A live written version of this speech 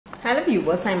Hello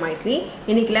viewers, I am Maitli.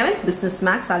 இன்னைக்கு 11th business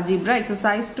maths algebra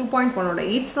exercise 2.1 ஓட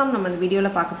 8th sum நம்ம இந்த வீடியோல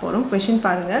பார்க்க போறோம். question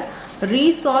பாருங்க.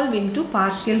 Resolve into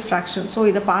partial fraction. So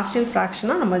இத partial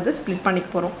fractionா நம்ம இத ஸ்ப்ளிட் பண்ணிக்க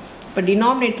போறோம். இப்போ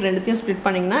denominator ரெண்டுத்தையும் ஸ்ப்ளிட்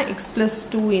பண்ணீங்கனா x plus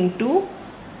 2 into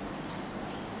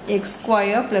x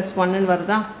square plus 1 ன்னு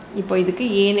வருதா? இப்போ இதுக்கு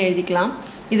a ன்னு எழுதிக்கலாம்.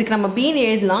 இதுக்கு நம்ம b ன்னு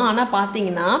எழுதலாம். ஆனா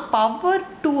பாத்தீங்கன்னா பவர்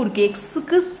 2 இருக்கு, x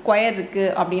க்கு ஸ்கொயர் இருக்கு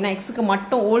அப்படினா x க்கு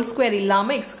மட்டும் ஹோல் ஸ்கொயர்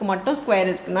இல்லாம x க்கு மட்டும் ஸ்கொயர்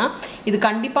இருக்குனா இது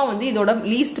கண்டிப்பா வந்து இதோட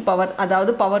லீஸ்ட் பவர்,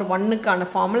 அதாவது பவர் 1 க்கான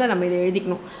ஃபார்முலா நம்ம இத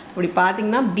எழுதிக்கணும். அப்படி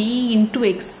பாத்தீங்கன்னா b into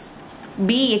x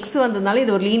bx வந்ததனால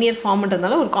இது ஒரு லீனியர்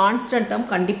ஃபார்ம்ன்றதனால ஒரு கான்ஸ்டன்ட்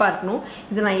டேர்ம் கண்டிப்பா இருக்கணும்.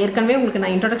 இது நான் ஏற்கனவே உங்களுக்கு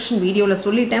நான் இன்ட்ரோடக்ஷன் வீடியோல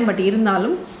சொல்லிட்டேன். பட்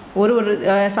இருந்தாலும் ஒரு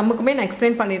சம்முக்குமே நான்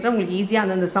எக்ஸ்பிளைன் பண்ணிடுறேன், உங்களுக்கு ஈஸியா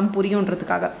அந்த சம்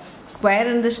புரியும்ன்றதுக்காக. ஸ்கொயர்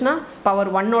இருந்துச்சுன்னா பவர்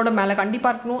 1 ஓட மேல கண்டிப்பா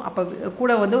இருக்கணும். அப்ப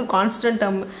கூட வந்து ஒரு கான்ஸ்டன்ட்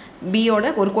டேர்ம் b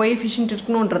ஓட ஒரு கோஎஃபிஷியன்ட்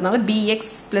இருக்கணும்ன்றதனால bx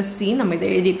 + c நம்ம இத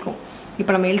எழுதிருக்கோம்.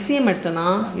 இப்போ நம்ம LCM எடுத்தோம்னா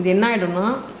இது என்ன ஆயிடும்னா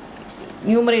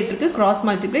நியூமரேட்டருக்கு கிராஸ்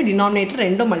மல்டிப்ளை, டினாமினேட்டர்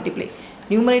ரெண்டும் மல்டிப்ளை.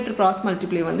 Numerator cross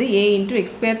multiply வந்து a into x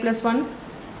square plus 1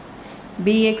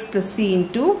 bx plus c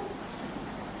into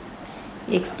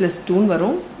x plus 2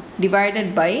 வரும் divided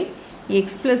by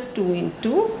x plus 2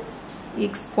 into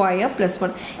x square plus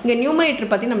 1. இங்க numerator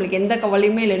பத்தி நமக்கு எந்த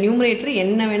கவலையுமே இல்ல. numerator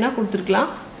என்ன வேணா கொடுத்திருக்கலாம்,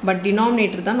 பட்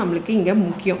denominator தான் நமக்கு இங்க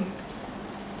முக்கியம்.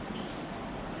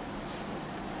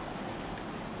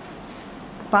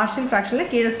 partial fractionல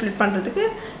கீழ ஸ்ப்ளிட் பண்றதுக்கு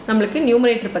நமக்கு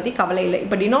numerator பத்தி கவலை இல்ல.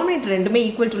 இப்போ denominator ரெண்டுமே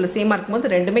ஈக்குவல் டு சேமா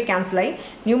இருக்கும்போது ரெண்டுமே கேன்சல் ஆயி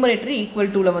numerator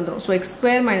ஈக்குவல் டு ல வந்துரும். so x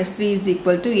square minus 3 is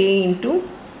equal to a into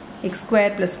x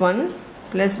square plus 1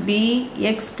 plus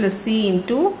bx plus c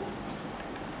into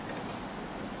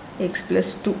x plus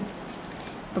 2.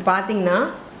 இப்போ பாத்தீங்கன்னா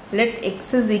let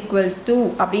x is equal to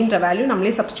அப்படின்ற வேல்யூ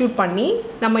நம்மளே சப்ஸ்டிட்யூட் பண்ணி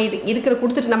நம்ம இருக்கிற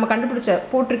கொடுத்துட்டு நம்ம கண்டுபிடிச்ச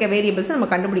போட்டிருக்க வேரியபிள்ஸ் நம்ம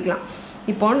கண்டுபிடிக்கலாம்.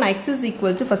 இப்போ நான் x is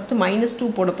equal to first -2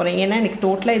 போட போறேன். ஏன்னா எனக்கு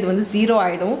டோட்டலா இது வந்து 0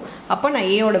 ஆயிடும். அப்ப நான்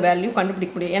a ஓட வேல்யூ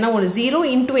கண்டுபிடிக்க முடியும். ஏன்னா ஒரு 0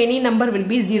 into any number will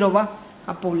be 0 வா.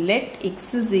 அப்போ let x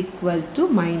is equal to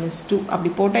 -2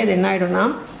 அப்படி போட்டா இது என்ன ஆயிடும்னா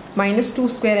 -2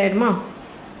 ஸ்கொயர் ஆயிடுமா,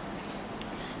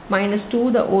 -2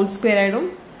 the whole square ஆயிடும்,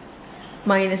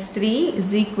 -3 is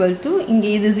equal to இங்க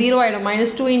இது 0 ஆயிடும்.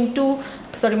 -2 into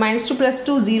 -2 plus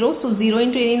 2 0, so 0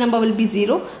 into any number will be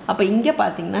 0. அப்ப இங்க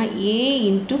பாத்தீங்கன்னா a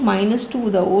into -2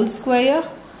 the whole square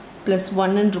plus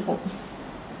 1 ன்னு இருக்கும்.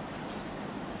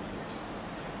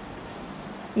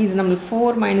 இது நமக்கு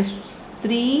 4 minus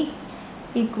 3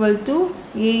 equal to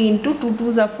a into 2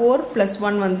 2s are 4 plus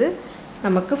 1 வந்து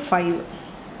நமக்கு 5.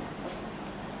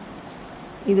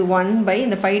 இது 1 by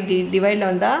இந்த 5 டிவைட்ல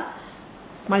வந்தா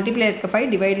மல்டிப்ளை இருக்க 5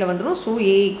 டிவைட்ல வந்துரும். so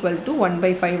a equal to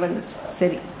 1/5 வந்துச்சு.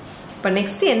 சரி, இப்போ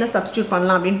நெக்ஸ்ட் என்ன சப்ஸ்டிட்யூட்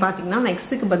பண்ணலாம் அப்படின்னு பார்த்தீங்கன்னா நான் x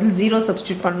க்கு பதில் 0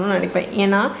 சப்ஸ்டிட்யூட் பண்ணணும்னு நினைப்பேன்.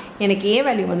 ஏன்னா எனக்கு a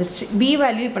வேல்யூ வந்துருச்சு, b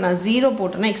வேல்யூ இப்போ நான் 0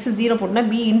 போட்டேன்னா x 0 போட்டேன்னா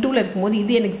b இன்டூல இருக்கும்போது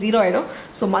இது எனக்கு 0 ஆயிடும்.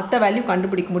 ஸோ மற்ற வேல்யூ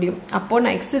கண்டுபிடிக்க முடியும். அப்போ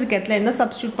நான் x இருக்க இடத்துல என்ன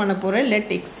சப்ஸ்டிட்யூட் பண்ண போறேன்,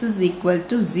 let x is equal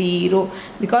to 0.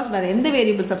 Because வேற எந்த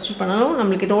வேரியபிள் சப்ஸ்டிட்யூட் பண்ணாலும்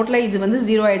நம்மளுக்கு டோட்டலாக இது வந்து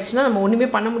 0 ஆயிடுச்சுன்னா நம்ம ஒன்றுமே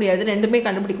பண்ண முடியாது, ரெண்டுமே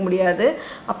கண்டுபிடிக்க முடியாது.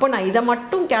 அப்போ நான் இதை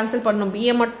மட்டும் கேன்சல் பண்ணணும், b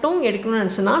மட்டும் எடுக்கணும்னு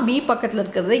நினச்சேன்னா b பக்கத்தில்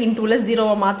இருக்கிறத இன்டூல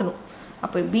 0வா மாற்றணும்.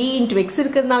 அப்போ b into x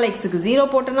இருக்கிறதுனால x க்கு 0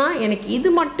 போட்டனா எனக்கு இது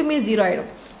மட்டுமே 0 ஆயிடும்.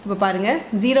 இப்போ பாருங்க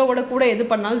 0 ஓட கூட எது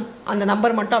பண்ணாலும் அந்த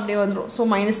நம்பர் மட்டும் அப்படியே வந்துரும். ஸோ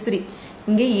 -3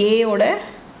 இங்கே a ஓட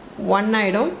 1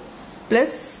 ஆயிடும்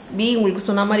ப்ளஸ் b உங்களுக்கு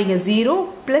சொன்ன மாதிரி இங்கே 0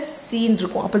 ப்ளஸ் c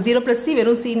இருக்கும். அப்போ 0 ப்ளஸ் c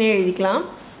வெறும் c னே எழுதிக்கலாம்.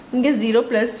 இங்கே 0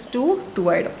 ப்ளஸ் 2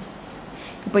 ஆயிடும்.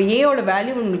 இப்போ a ஓட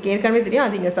வேல்யூ உங்களுக்கு ஏற்கனவே தெரியும்,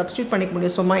 அது இங்கே சப்ஸ்டிட்யூட் பண்ணிக்க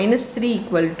முடியும். So -3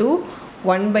 equal to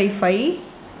 1/5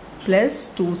 plus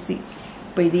 2c.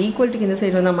 இப்போ இது ஈக்குவல் டு இந்த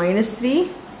சைடு வந்தால் -3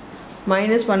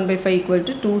 minus 1/5 equal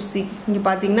to 2c. இங்கே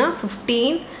பார்த்தீங்கன்னா 15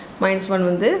 minus 1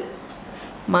 வந்து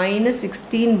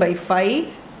 -16/5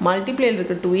 மல்டிப்ளைல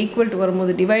இருக்க 2 ஈக்குவல் டு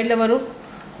வரும்போது டிவைடில் வரும்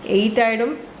 8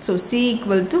 ஆயிடும். So c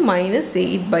equal to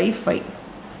 -8/5.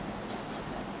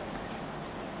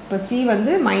 இப்போ c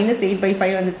வந்து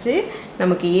 -8/5 வந்துருச்சு.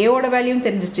 நமக்கு a ஓட வேல்யூவும்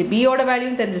தெரிஞ்சிச்சு, b ஓட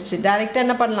வேல்யூவும் தெரிஞ்சிச்சு. டைரெக்டாக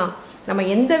என்ன பண்ணலாம், நம்ம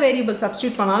எந்த வேரியபிள்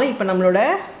சப்ஸ்டிட்யூட் பண்ணாலும் இப்போ நம்மளோட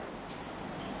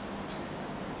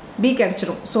b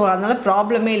கிடைச்சிரும். ஸோ அதனால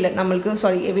ப்ராப்ளமே இல்லை நம்மளுக்கு.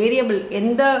 சாரி, வேரியபிள்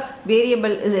எந்த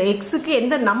வேரியபிள் எக்ஸுக்கு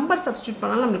எந்த நம்பர் சப்ஸ்டியூட்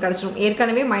பண்ணாலும் நம்மளுக்கு கிடைச்சிரும்.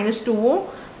 ஏற்கனவே -2வும்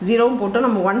 0வும் போட்டோம்,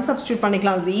 நம்ம 1 சப்ஸ்டியூட்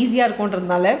பண்ணிக்கலாம், அது ஈஸியாக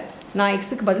இருக்கும்ன்றதுனால நான்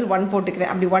எக்ஸுக்கு பதில் 1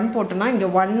 போட்டுக்கிறேன். அப்படி 1 போட்டோன்னா இங்கே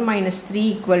 1 - 3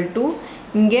 equal to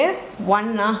இங்கே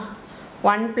 1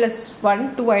 + 1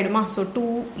 2 ஆயிடுமா. ஸோ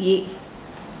 2a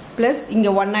ப்ளஸ்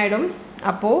இங்கே 1 ஆயிடும்.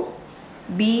 அப்போது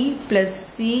b +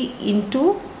 c into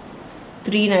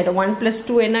 3 ஆயிடும். 1 +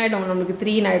 2 என்ன ஆயிடும் நமக்கு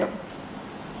 3 ஆயிடும்.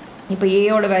 இப்போ a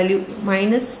ஓட வேல்யூ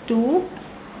 -2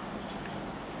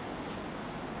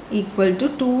 equal to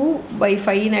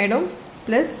 2/5 ஆயிடும்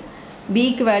ப்ளஸ் b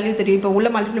க்கு வேல்யூ தெரியும். இப்போ உள்ள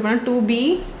மல்டிப்ளை பண்ணால் 2b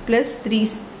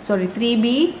 + 3b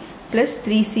plus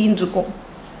 3c இருக்கும்.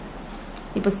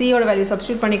 இப்போ c ஓட வேல்யூ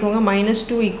சப்ஸ்டிட்யூட் பண்ணிக்கோங்க.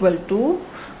 -2 equal to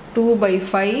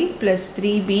 2/5 plus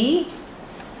 3b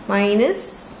minus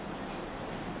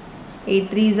 8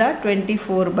 3s are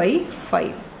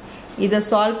 24/5. இதை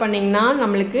சால்வ் பண்ணிங்கன்னா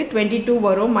நம்மளுக்கு 22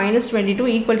 வரும். -22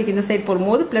 ஈக்குவல் டு இந்த சைட்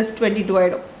போகும்போது +22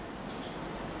 ஆகிடும்.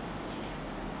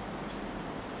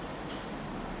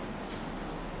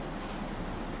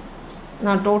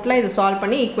 நான் டோட்டலாக இதை சால்வ்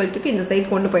பண்ணி ஈக்குவல் டுக்கு இந்த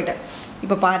சைட் கொண்டு போயிட்டேன்.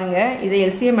 இப்போ பாருங்கள், இதை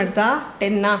எல்சிஎம் எடுத்தால்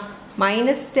 10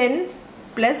 -10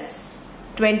 +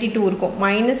 22 இருக்கும்.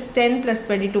 -10 +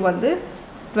 22 வந்து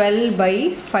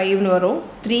 12/5 வரும்.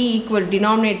 3 ஈக்குவல்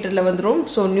டினாமினேட்டரில் வந்துடும்.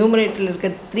 ஸோ நியூமரேட்டரில் இருக்க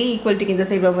 3 ஈக்குவல்ட்டுக்கு இந்த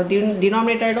சைடு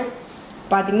டினாமினேட் ஆகிடும்.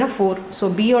 பார்த்தீங்கன்னா 4. ஸோ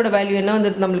பியோட வேல்யூ என்ன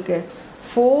வந்துடுது நம்மளுக்கு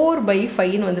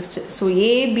 4/5 வந்துருச்சு. ஸோ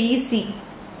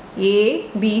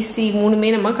ஏபிசி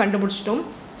மூணுமே நம்ம கண்டுபிடிச்சிட்டோம்.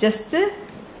 ஜஸ்ட்டு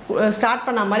ஸ்டார்ட்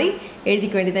பண்ண மாதிரி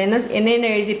எழுதிக்க வேண்டியது. என்னென்ன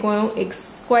எழுதியிருக்கோம்? x²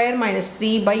 -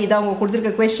 3 இதை அவங்க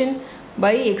கொடுத்துருக்க question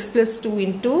by x + 2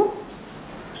 into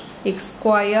x²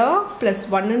 +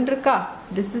 1 இருக்கா.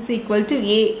 திஸ் இஸ் ஈக்குவல் டு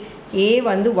ஏ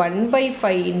வந்து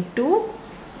 1/5 into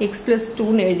x +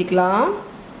 2ன்னு எழுதிக்கலாம்.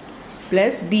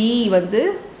 ப்ளஸ் பி வந்து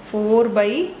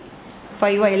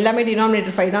 4/5 எல்லாமே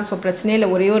டினாமினேட்டர் 5 தான். ஸோ பிரச்சனையே இல்லை,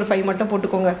 ஒரே ஒரு 5 மட்டும்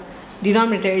போட்டுக்கோங்க.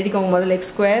 டினாமினேட்டர் எழுதிக்கோங்க முதல்ல.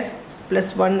 x²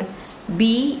 + 1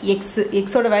 பி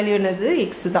எக்ஸோட வேல்யூ என்னது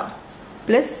எக்ஸ் தான்.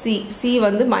 ப்ளஸ் சி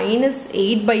வந்து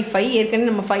 -8/5 ஏற்கனவே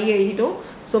நம்ம 5 எழுதிட்டோம்.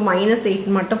 ஸோ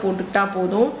 -8 மட்டும் போட்டுக்கிட்டா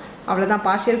போதும். அவ்வளோதான்.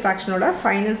 பார்ஷியல் ஃப்ராக்ஷனோட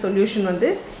ஃபைனல் சொல்யூஷன் வந்து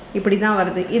இப்படி தான்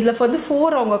வருது. இதில் வந்து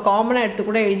 4 அவங்க காமனாக எடுத்து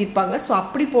கூட எழுதியிருப்பாங்க. ஸோ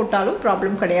அப்படி போட்டாலும்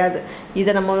ப்ராப்ளம் கிடையாது.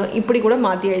 இதை நம்ம இப்படி கூட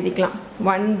மாற்றி எழுதிக்கலாம்.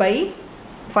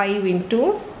 1/5 into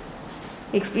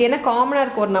x, ஏன்னா காமனாக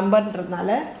இருக்க ஒரு நம்பர்ன்றதுனால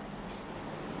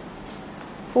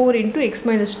 4 into x -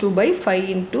 2/5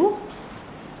 into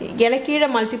எனக்கு கீழே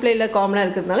மல்டிப்ளையில் காமனாக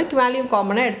இருக்கிறதுனால வேல்யூ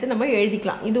காமனாக எடுத்து நம்ம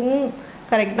எழுதிக்கலாம். இதுவும்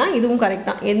கரெக்ட் தான், இதுவும் கரெக்ட்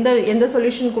தான். எந்த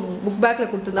சொல்யூஷன் புக் பேக்கில்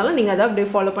கொடுத்துருந்தாலும் நீங்கள் அதை அப்படியே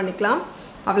ஃபாலோ பண்ணிக்கலாம்.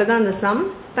 அவ்வளோதான் அந்த சம்.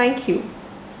 தேங்க்யூ.